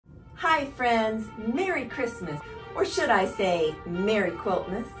Hi friends, Merry Christmas, or should I say Merry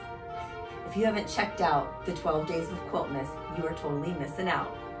Quiltmas. If you haven't checked out the 12 Days of Quiltmas, you are totally missing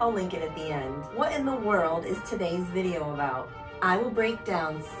out. I'll link it at the end. What in the world is today's video about? I will break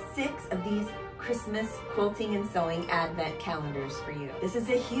down 6 of these Christmas quilting and sewing advent calendars for you. This is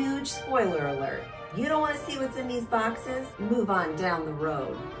a huge spoiler alert. You don't want to see what's in these boxes? Move on down the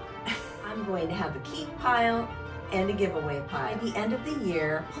road. I'm going to have a keep pile and a giveaway pile. At the end of the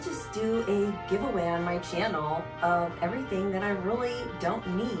year, I'll just do a giveaway on my channel of everything that I really don't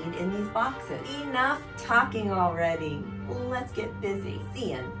need in these boxes. Enough talking already. Let's get busy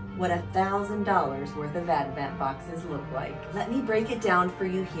seeing what $1,000 worth of advent boxes look like. Let me break it down for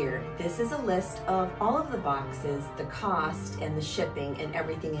you here. This is a list of all of the boxes, the cost and the shipping and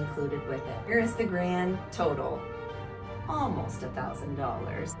everything included with it. Here is the grand total. Almost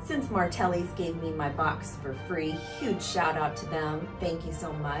 $1,000. Since Martelli's gave me my box for free, huge shout out to them. Thank you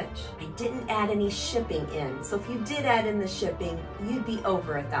so much. I didn't add any shipping in, so if you did add in the shipping, you'd be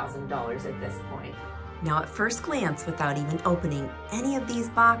over $1,000 at this point. Now at first glance, without even opening any of these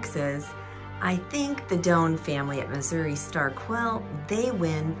boxes, I think the Doan family at Missouri Star Quilt, they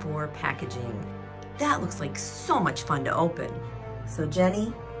win for packaging. That looks like so much fun to open. So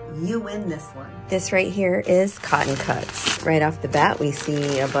Jenny, you win this one. This right here is cotton cuts. Right off the bat, we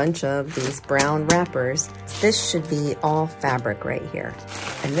see a bunch of these brown wrappers. This should be all fabric right here.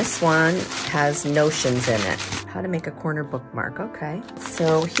 And this one has notions in it. How to make a corner bookmark, okay.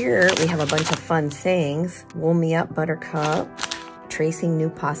 So here we have a bunch of fun sayings. Wool me up, buttercup. Tracing new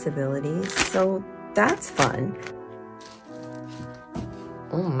possibilities. So that's fun.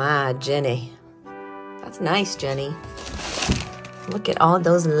 Oh my, Jenny. That's nice, Jenny. Look at all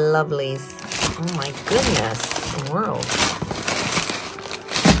those lovelies. Oh my goodness, world.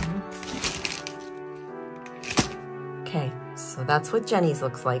 Okay, so that's what Jenny's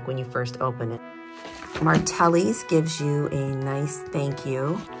looks like when you first open it. Martelli's gives you a nice thank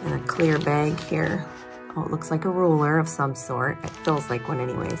you in a clear bag here. Oh, it looks like a ruler of some sort. It feels like one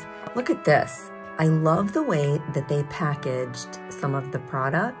anyways. Look at this. I love the way that they packaged some of the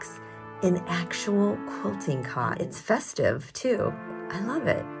products in actual quilting cotton. It's festive too. I love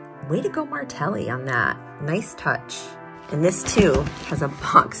it. Way to go, Martelli, on that. Nice touch. And this too has a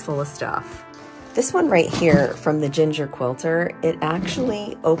box full of stuff. This one right here from the Ginger Quilter, it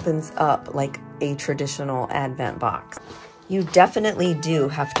actually opens up like a traditional advent box. You definitely do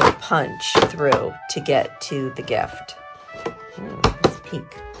have to punch through to get to the gift. Let's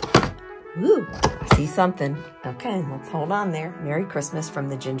peek. Ooh, I see something. Okay, let's hold on there. Merry Christmas from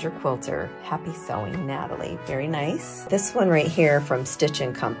the Ginger Quilter. Happy sewing, Natalie. Very nice. This one right here from Stitch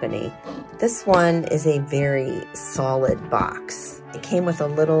 & Company. This one is a very solid box. It came with a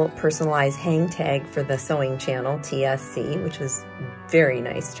little personalized hang tag for the sewing channel, TSC, which was very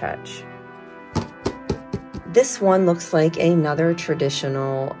nice touch. This one looks like another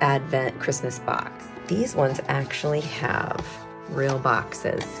traditional Advent Christmas box. These ones actually have real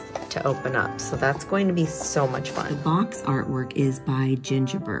boxes to open up, so that's going to be so much fun. The box artwork is by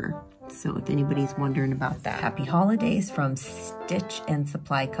Gingerbur, so if anybody's wondering about that. Happy holidays from Stitch and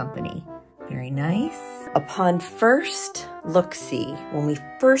Supply Company. Very nice. Upon first look-see, when we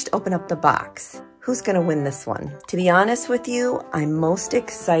first open up the box, who's gonna win this one? To be honest with you, I'm most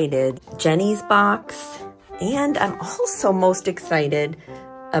excited Jenny's box, and I'm also most excited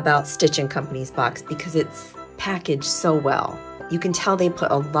about Stitch & Company's box because it's packaged so well. You can tell they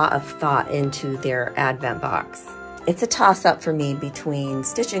put a lot of thought into their advent box. It's a toss-up for me between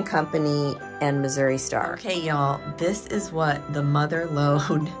Stitch & Company and Missouri Star. Okay, y'all, this is what the mother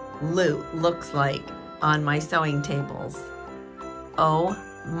load loot looks like on my sewing tables. Oh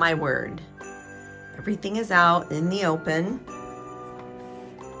my word. Everything is out in the open.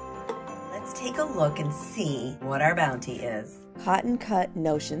 Let's take a look and see what our bounty is. Cotton Cut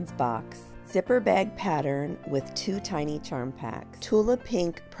Notions box. Zipper bag pattern with 2 tiny charm packs, Tula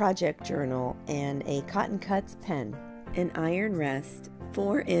Pink project journal, and a Cotton Cuts pen. An iron rest,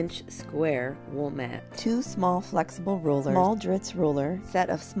 4-inch square wool mat, 2 small flexible rulers, small Dritz ruler, set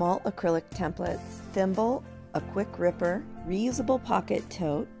of small acrylic templates, thimble, a quick ripper, reusable pocket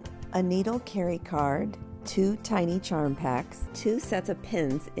tote, a needle carry card, 2 tiny charm packs, 2 sets of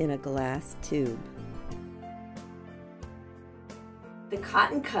pins in a glass tube. The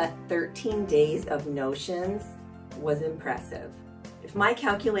Cotton Cut 13 Days of Notions was impressive. If my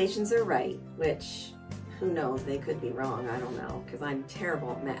calculations are right, which who knows, they could be wrong, I don't know, because I'm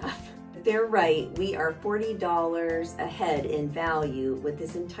terrible at math. They're right, we are $40 ahead in value with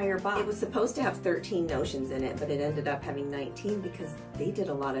this entire box. It was supposed to have 13 notions in it, but it ended up having 19 because they did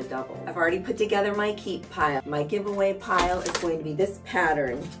a lot of doubles. I've already put together my keep pile. My giveaway pile is going to be this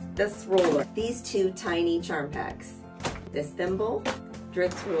pattern, this ruler, these two tiny charm packs, this thimble,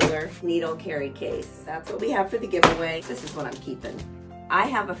 Dritz ruler, needle carry case. That's what we have for the giveaway. This is what I'm keeping. I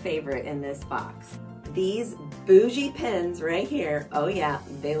have a favorite in this box. These bougie pins right here. Oh yeah,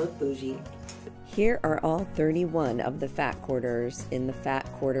 they look bougie. Here are all 31 of the fat quarters in the Fat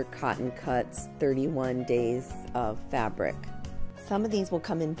Quarter Cotton Cuts 31 days of fabric. Some of these will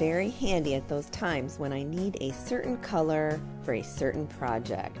come in very handy at those times when I need a certain color for a certain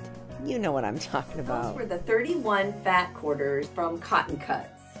project. You know what I'm talking about. Those were the 31 fat quarters from Cotton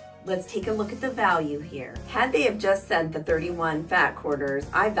Cuts. Let's take a look at the value here. Had they have just sent the 31 fat quarters,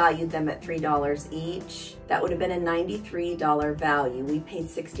 I valued them at $3 each. That would have been a $93 value. We paid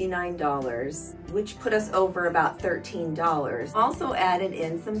 $69, which put us over about $13. Also added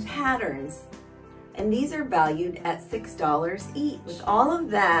in some patterns, and these are valued at $6 each. With all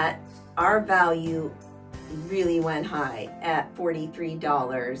of that, our value really went high at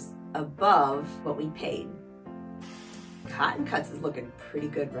 $43 above what we paid. Cotton Cuts is looking pretty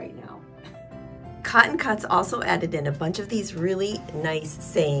good right now. Cotton Cuts also added in a bunch of these really nice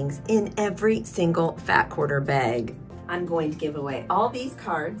sayings in every single fat quarter bag. I'm going to give away all these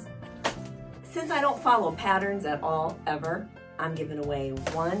cards. Since I don't follow patterns at all, ever, I'm giving away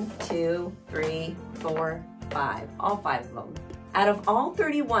 1, 2, 3, 4, 5, all 5 of them. Out of all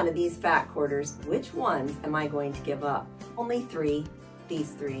 31 of these fat quarters, which ones am I going to give up? Only 3, these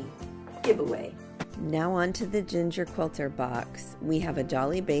 3, giveaway. Now on to the Ginger Quilter box. We have a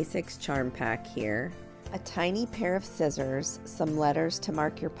Jolly Basics charm pack here, a tiny pair of scissors, some letters to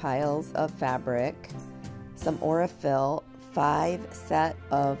mark your piles of fabric, some Aurifil, 5 set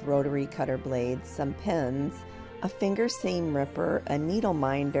of rotary cutter blades, some pins, a finger seam ripper, a needle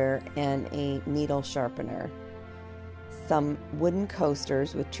minder, and a needle sharpener, some wooden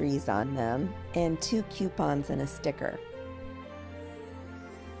coasters with trees on them, and 2 coupons and a sticker.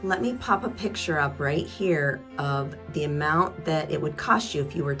 Let me pop a picture up right here of the amount that it would cost you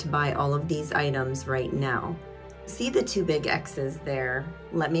if you were to buy all of these items right now. See the 2 big X's there?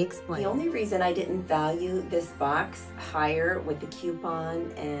 Let me explain. The only reason I didn't value this box higher with the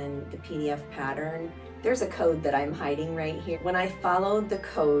coupon and the PDF pattern, there's a code that I'm hiding right here. When I followed the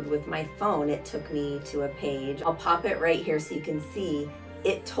code with my phone, it took me to a page. I'll pop it right here so you can see.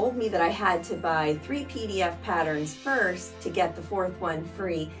 It told me that I had to buy 3 PDF patterns first to get the 4th one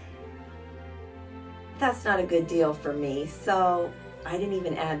free. That's not a good deal for me, so I didn't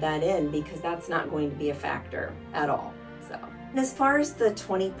even add that in because that's not going to be a factor at all. So, and as far as the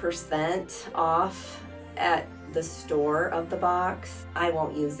 20% off at the store of the box, I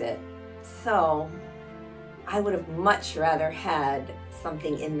won't use it. So I would have much rather had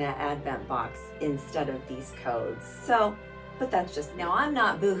something in that Advent box instead of these codes. So, but that's just, now I'm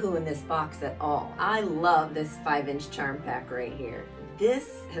not boo-hooing this box at all. I love this 5-inch charm pack right here.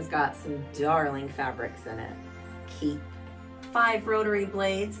 This has got some darling fabrics in it. Keep. 5 rotary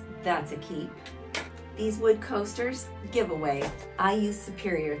blades, that's a keep. These wood coasters, giveaway. I use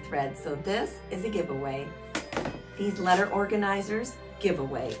Superior thread, so this is a giveaway. These letter organizers,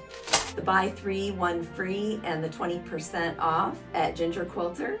 giveaway. The buy 3, 1 free and the 20% off at Ginger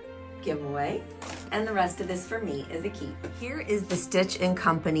Quilter, giveaway. And the rest of this for me is a keep. Here is the Stitch &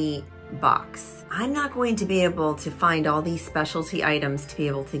 Company box. I'm not going to be able to find all these specialty items to be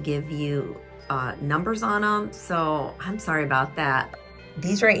able to give you numbers on them, so I'm sorry about that.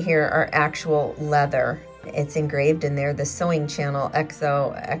 These right here are actual leather. It's engraved in there, the sewing channel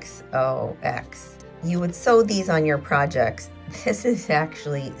XOXOX. You would sew these on your projects. This is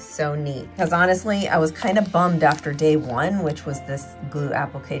actually so neat. Because honestly, I was kind of bummed after day 1, which was this glue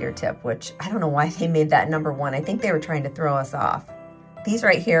applicator tip, which I don't know why they made that number 1. I think they were trying to throw us off. These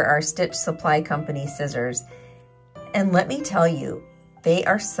right here are Stitch Supply Company scissors. And let me tell you, they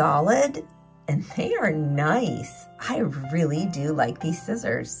are solid and they are nice. I really do like these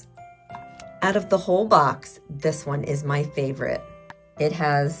scissors. Out of the whole box, this one is my favorite. It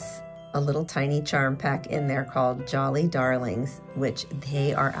has a little tiny charm pack in there called Jolly Darlings, which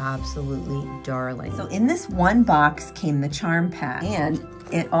they are absolutely darling. So in this one box came the charm pack, and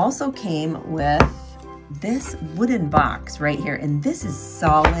it also came with this wooden box right here, and this is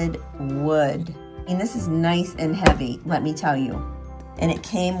solid wood. I mean, this is nice and heavy, let me tell you. And it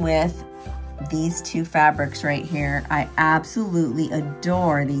came with these 2 fabrics right here. I absolutely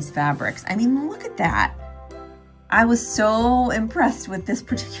adore these fabrics. I mean, look at that. I was so impressed with this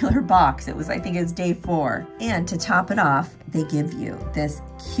particular box. It was, I think it's day 4. And to top it off, they give you this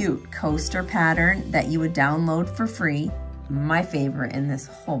cute coaster pattern that you would download for free. My favorite in this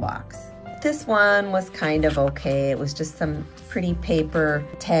whole box. This one was kind of okay. It was just some pretty paper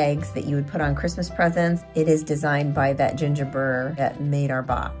tags that you would put on Christmas presents. It is designed by that ginger burr that made our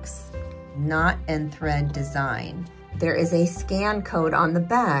box. Knot and thread design. There is a scan code on the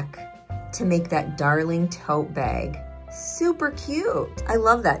back to make that darling tote bag. Super cute. I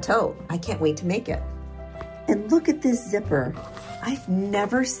love that tote. I can't wait to make it. And look at this zipper. I've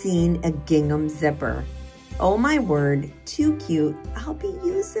never seen a gingham zipper. Oh my word, too cute. I'll be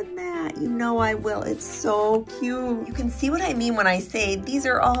using that. You know I will. It's so cute. You can see what I mean when I say these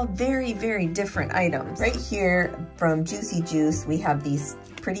are all very, very different items. Right here from Juicy Juice, we have these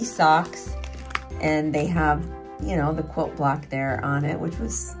pretty socks and they have, you know, the quilt block there on it, which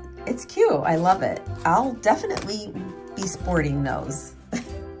was, it's cute. I love it. I'll definitely be sporting those.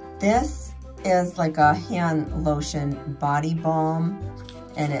 This is like a hand lotion body balm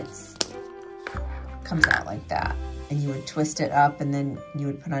and it's comes out like that. And you would twist it up and then you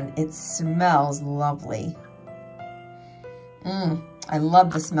would put on, it smells lovely. I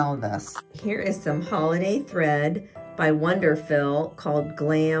love the smell of this. Here is some holiday thread by Wonderfill called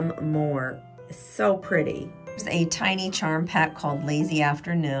Glam More. It's so pretty. There's a tiny charm pack called Lazy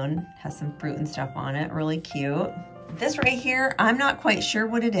Afternoon. Has some fruit and stuff on it, really cute. This right here, I'm not quite sure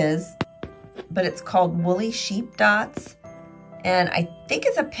what it is, but it's called Woolly Sheep Dots. And I think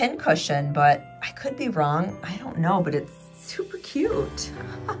it's a pin cushion, but I could be wrong. I don't know, but it's super cute.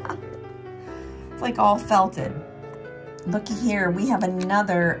 It's like all felted. Looky here, we have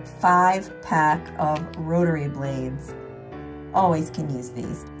another 5-pack of rotary blades. Always can use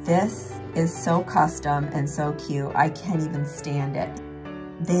these. This is so custom and so cute. I can't even stand it.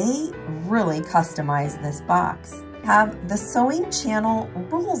 They really customized this box. Have the sewing channel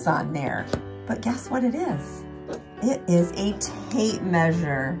rules on there, but guess what it is? It is a tape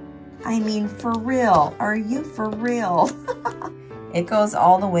measure. I mean, for real. Are you for real? It goes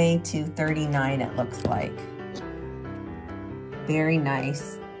all the way to 39, it looks like. Very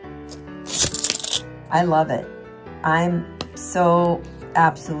nice. I love it. I'm so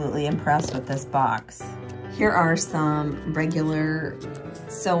absolutely impressed with this box. Here are some regular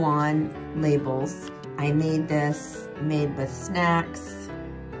sew-on labels. I made this made with snacks.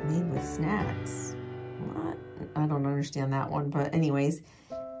 Made with snacks? What? I don't understand that one, but anyways,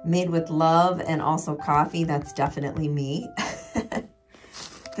 made with love and also coffee. That's definitely me.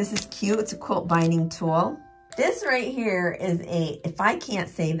 This is cute. It's a quilt binding tool. This right here is a, if I can't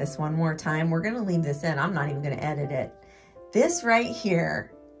say this one more time, we're gonna leave this in. I'm not even gonna edit it. This right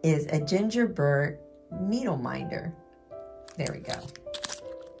here is a ginger burr needle minder. There we go.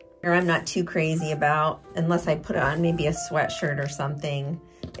 Here I'm not too crazy about, unless I put on maybe a sweatshirt or something.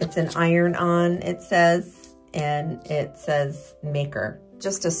 It's an iron-on, it says, and it says maker.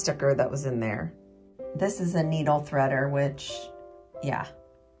 Just a sticker that was in there. This is a needle threader, which, yeah,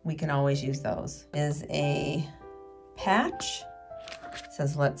 we can always use those. Is a patch. It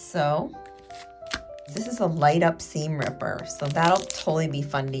says let's sew. This is a light up seam ripper, so that'll totally be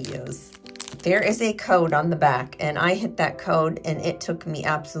fun to use. There is a code on the back, and I hit that code and it took me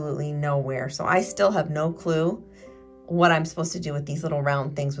absolutely nowhere. So I still have no clue what I'm supposed to do with these little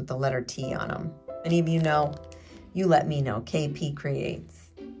round things with the letter T on them. Any of you know, you let me know. KP Creates.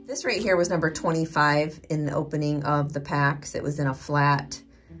 This right here was number 25 in the opening of the packs. It was in a flat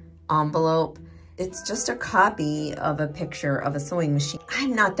envelope. It's just a copy of a picture of a sewing machine.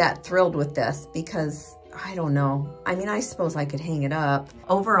 I'm not that thrilled with this because I don't know. I mean, I suppose I could hang it up.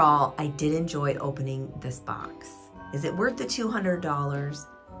 Overall, I did enjoy opening this box. Is it worth the $200?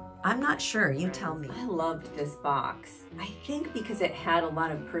 I'm not sure, you tell me. I loved this box. I think because it had a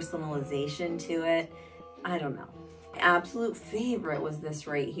lot of personalization to it. I don't know. My absolute favorite was this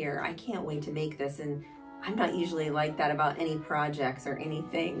right here. I can't wait to make this, and I'm not usually like that about any projects or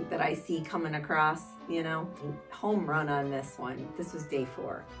anything that I see coming across, you know. Home run on this one. This was day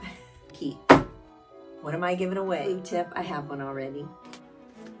 4. Keep. What am I giving away? Blue tip, I have one already.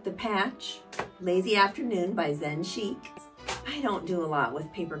 The patch, Lazy Afternoon by Zen Chic. I don't do a lot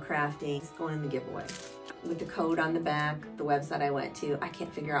with paper crafting. It's going in the giveaway. With the code on the back, the website I went to, I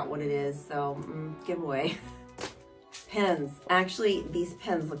can't figure out what it is, so giveaway. Pens. Actually, these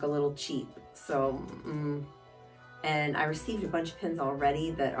pens look a little cheap, so, and I received a bunch of pins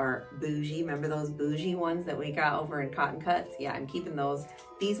already that are bougie. Remember those bougie ones that we got over in Cotton Cuts? Yeah, I'm keeping those.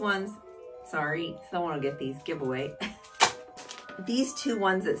 These ones, sorry, someone will get these, giveaway. These 2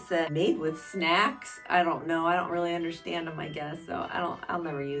 ones that said made with snacks, I don't know. I don't really understand them, I guess, so I'll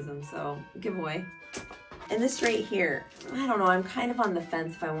never use them, so giveaway. And this right here, I don't know, I'm kind of on the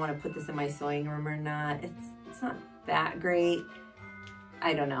fence if I want to put this in my sewing room or not. It's not that great.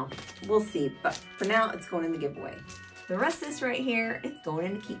 I don't know. We'll see. But for now, it's going in the giveaway. The rest of this right here, it's going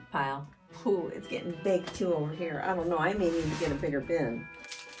in the keep pile. Ooh, it's getting big too over here. I don't know. I may need to get a bigger bin.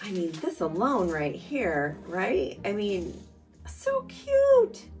 I mean, this alone right here, right? I mean, so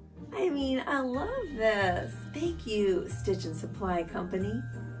cute. I mean, I love this. Thank you, Stitch and Supply Company.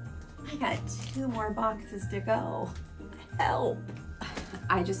 I got 2 more boxes to go. Help.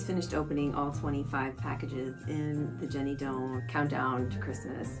 I just finished opening all 25 packages in the Jenny Don't Countdown to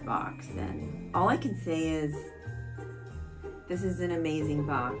Christmas box, and all I can say is this is an amazing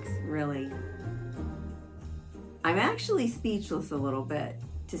box, really. I'm actually speechless a little bit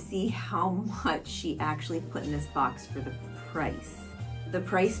to see how much she actually put in this box for the price. The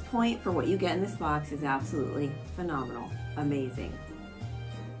price point for what you get in this box is absolutely phenomenal, amazing.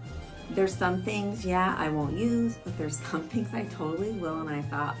 There's some things, yeah, I won't use, but there's some things I totally will, and I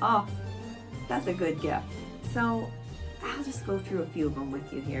thought, oh, that's a good gift. So I'll just go through a few of them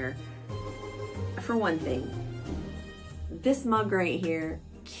with you here. For one thing, this mug right here,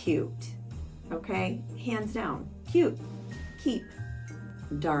 cute, okay? Hands down, cute. Keep,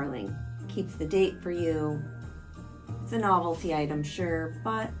 darling. Keeps the date for you. It's a novelty item, sure,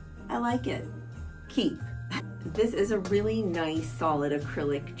 but I like it. Keep. This is a really nice, solid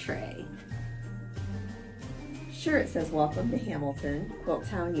acrylic tray. Sure, it says welcome to Hamilton, Quilt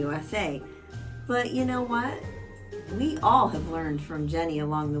Town, USA. But you know what? We all have learned from Jenny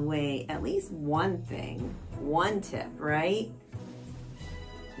along the way at least one thing, one tip, right?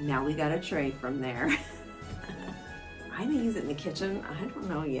 Now we got a tray from there. I may use it in the kitchen. I don't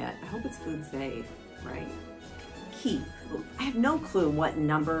know yet. I hope it's food safe, right? Keep. I have no clue what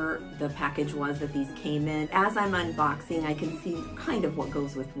number the package was that these came in. As I'm unboxing, I can see kind of what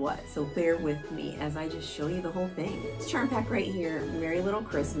goes with what, so bear with me as I just show you the whole thing. This charm pack right here, Merry Little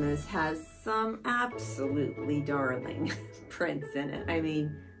Christmas, has some absolutely darling prints in it. I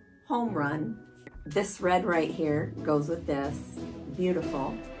mean, home run. This thread right here goes with this.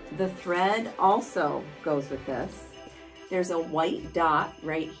 Beautiful. The thread also goes with this. There's a white dot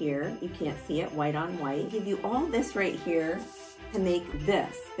right here. You can't see it, white on white. They give you all this right here to make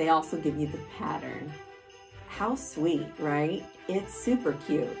this. They also give you the pattern. How sweet, right? It's super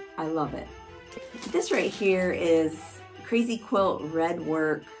cute. I love it. This right here is Crazy Quilt Red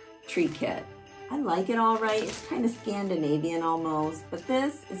Work Tree Kit. I like it all right. It's kind of Scandinavian almost, but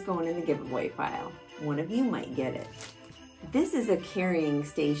this is going in the giveaway pile. One of you might get it. This is a carrying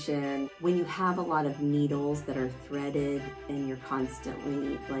station when you have a lot of needles that are threaded and you're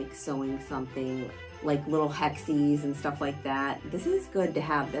constantly like sewing something like little hexies and stuff like that. This is good to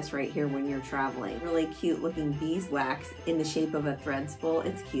have this right here when you're traveling. Really cute looking beeswax in the shape of a thread spool.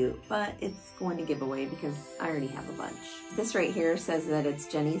 It's cute, but it's going to give away because I already have a bunch. This right here says that it's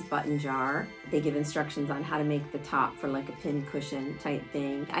Jenny's button jar. They give instructions on how to make the top for like a pin cushion type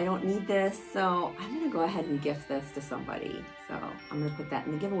thing. I don't need this, so I'm gonna go ahead and gift this to somebody. So I'm gonna put that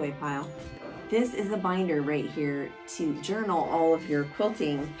in the giveaway pile. This is a binder right here to journal all of your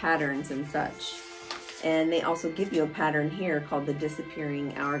quilting patterns and such. And they also give you a pattern here called the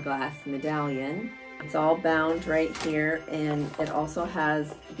Disappearing Hourglass Medallion. It's all bound right here, and it also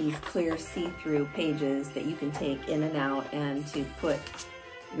has these clear see-through pages that you can take in and out and to put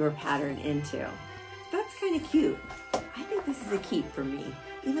your pattern into. That's kind of cute. I think this is a keep for me.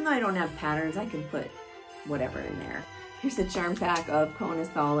 Even though I don't have patterns, I can put whatever in there. Here's a charm pack of Kona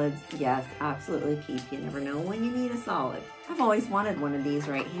solids. Yes, absolutely keep. You never know when you need a solid. I've always wanted one of these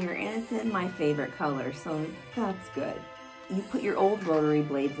right here, and it's in my favorite color, so that's good. You put your old rotary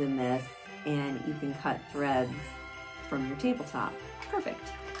blades in this, and you can cut threads from your tabletop.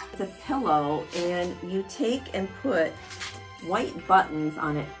 Perfect. It's a pillow, and you take and put white buttons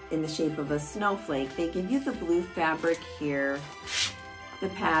on it in the shape of a snowflake. They give you the blue fabric here, the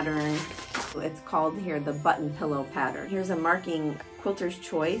pattern. It's called here the button pillow pattern. Here's a marking Quilter's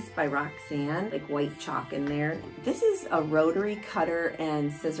Choice by Roxanne, like white chalk in there. This is a rotary cutter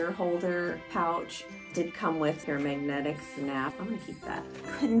and scissor holder pouch. Did come with your magnetic snap. I'm gonna keep that.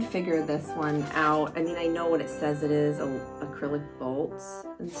 Couldn't figure this one out. I mean, I know what it says it is, acrylic bolts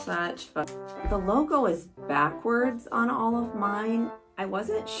and such, but the logo is backwards on all of mine. I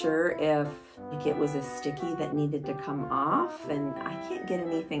wasn't sure if like it was a sticky that needed to come off, and I can't get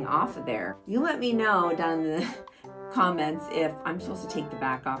anything off of there. You let me know down in the comments if I'm supposed to take the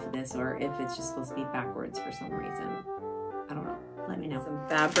back off of this or if it's just supposed to be backwards for some reason. I don't know. Let me know. Some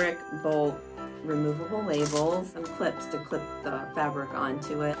fabric bolt removable labels, some clips to clip the fabric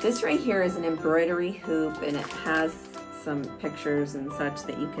onto it. This right here is an embroidery hoop, and it has some pictures and such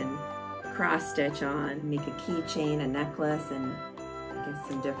that you can cross stitch on, make a keychain, a necklace, and I guess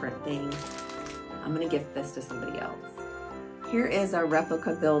some different things. I'm gonna gift this to somebody else. Here is a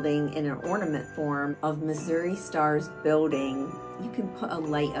replica building in an ornament form of Missouri Stars building. You can put a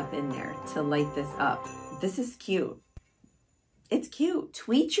light up in there to light this up. This is cute. It's cute.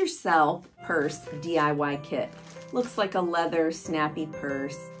 Tweet Yourself Purse DIY Kit. Looks like a leather snappy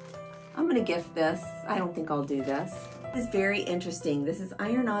purse. I'm gonna gift this. I don't think I'll do this. This is very interesting. This is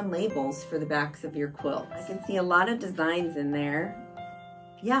iron-on labels for the backs of your quilt. I can see a lot of designs in there.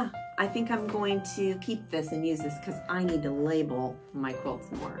 Yeah, I think I'm going to keep this and use this because I need to label my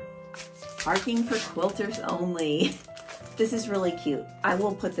quilts more. Parking for quilters only. This is really cute. I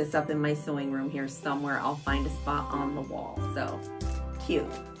will put this up in my sewing room here somewhere. I'll find a spot on the wall, so cute.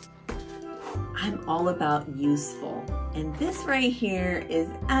 I'm all about useful. And this right here is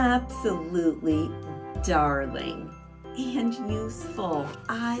absolutely darling and useful.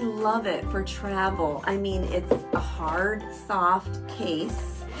 I love it for travel. I mean, it's a hard, soft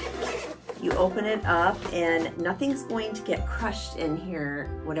case. You open it up and nothing's going to get crushed in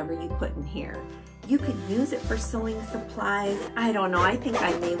here, whatever you put in here. You could use it for sewing supplies. I don't know, I think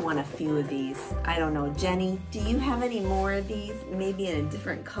I may want a few of these. I don't know, Jenny, do you have any more of these? Maybe in a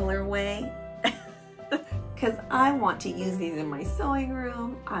different colorway? Because I want to use these in my sewing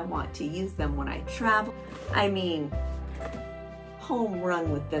room. I want to use them when I travel. I mean, home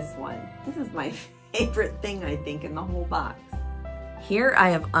run with this one. This is my favorite thing, I think, in the whole box. Here I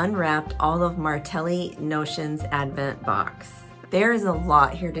have unwrapped all of Martelli Notions Advent box. There is a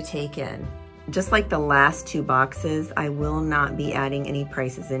lot here to take in. Just like the last two boxes, I will not be adding any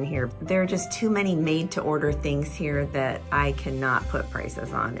prices in here. There are just too many made-to-order things here that I cannot put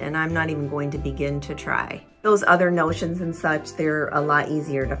prices on, and I'm not even going to begin to try. Those other notions and such, they're a lot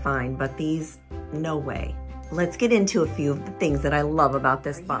easier to find, but these, no way. Let's get into a few of the things that I love about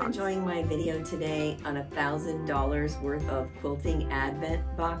this box. Are you enjoying my video today on $1,000 worth of quilting advent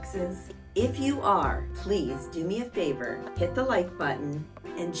boxes? If you are, please do me a favor, hit the like button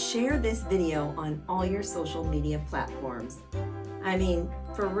and share this video on all your social media platforms. I mean,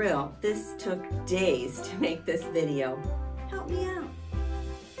 for real, this took days to make this video. Help me out.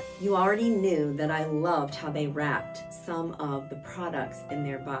 You already knew that I loved how they wrapped some of the products in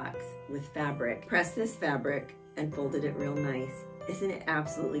their box with fabric. Pressed this fabric and folded it real nice. Isn't it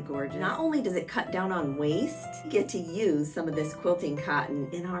absolutely gorgeous? Not only does it cut down on waste, you get to use some of this quilting cotton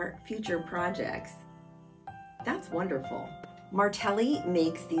in our future projects. That's wonderful. Martelli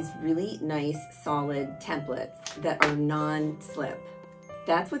makes these really nice solid templates that are non-slip.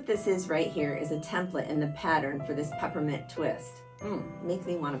 That's what this is right here, is a template in the pattern for this peppermint twist. Makes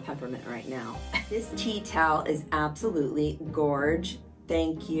me want a peppermint right now. This tea towel is absolutely gorge.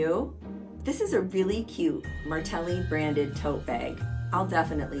 Thank you. This is a really cute Martelli branded tote bag. I'll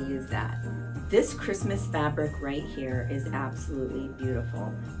definitely use that. This Christmas fabric right here is absolutely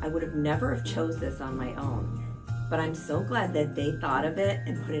beautiful. I would have never have chose this on my own, but I'm so glad that they thought of it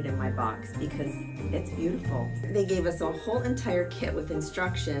and put it in my box because it's beautiful. They gave us a whole entire kit with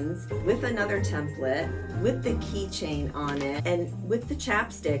instructions, with another template, with the keychain on it, and with the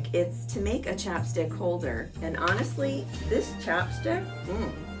chapstick. It's to make a chapstick holder. And honestly, this chapstick,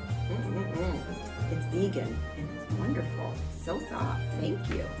 it's vegan and it's wonderful. So soft, thank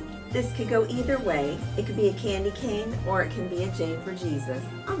you. This could go either way. It could be a candy cane or it can be a J for Jesus.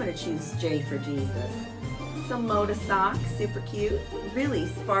 I'm gonna choose J for Jesus. Some Moda socks, super cute. Really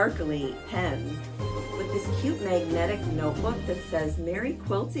sparkly pens with this cute magnetic notebook that says Merry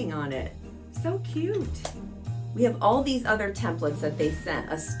Quilting on it. So cute. We have all these other templates that they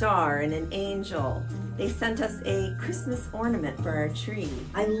sent, a star and an angel. They sent us a Christmas ornament for our tree.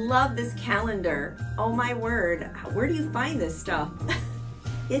 I love this calendar. Oh my word, where do you find this stuff?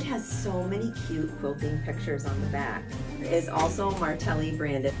 It has so many cute quilting pictures on the back. It is also Martelli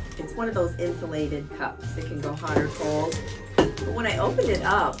branded. It's one of those insulated cups. It can go hot or cold. But when I opened it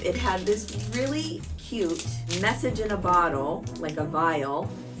up, it had this really cute message in a bottle, like a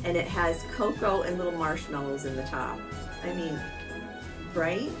vial, and it has cocoa and little marshmallows in the top. I mean,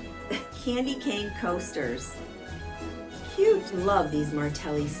 right? Candy cane coasters. Cute. Love these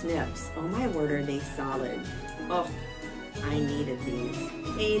Martelli snips. Oh my word, are they solid. Oh, I needed these.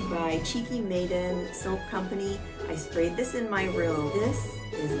 Made by Cheeky Maiden Soap Company. I sprayed this in my room. This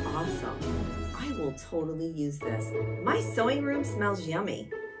is awesome. I will totally use this. My sewing room smells yummy.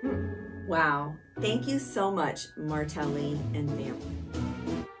 Wow. Thank you so much, Martelli and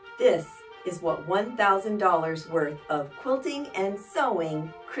family. This is what $1,000 worth of quilting and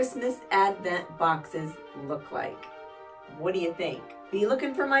sewing Christmas Advent boxes look like. What do you think? Be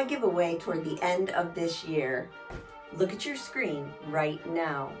looking for my giveaway toward the end of this year. Look at your screen right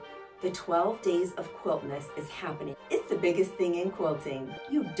now. The 12 Days of Quiltmas is happening. It's the biggest thing in quilting.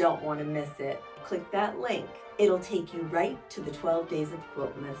 You don't want to miss it. Click that link. It'll take you right to the 12 Days of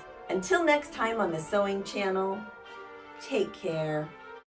Quiltmas. Until next time on the Sewing Channel, take care.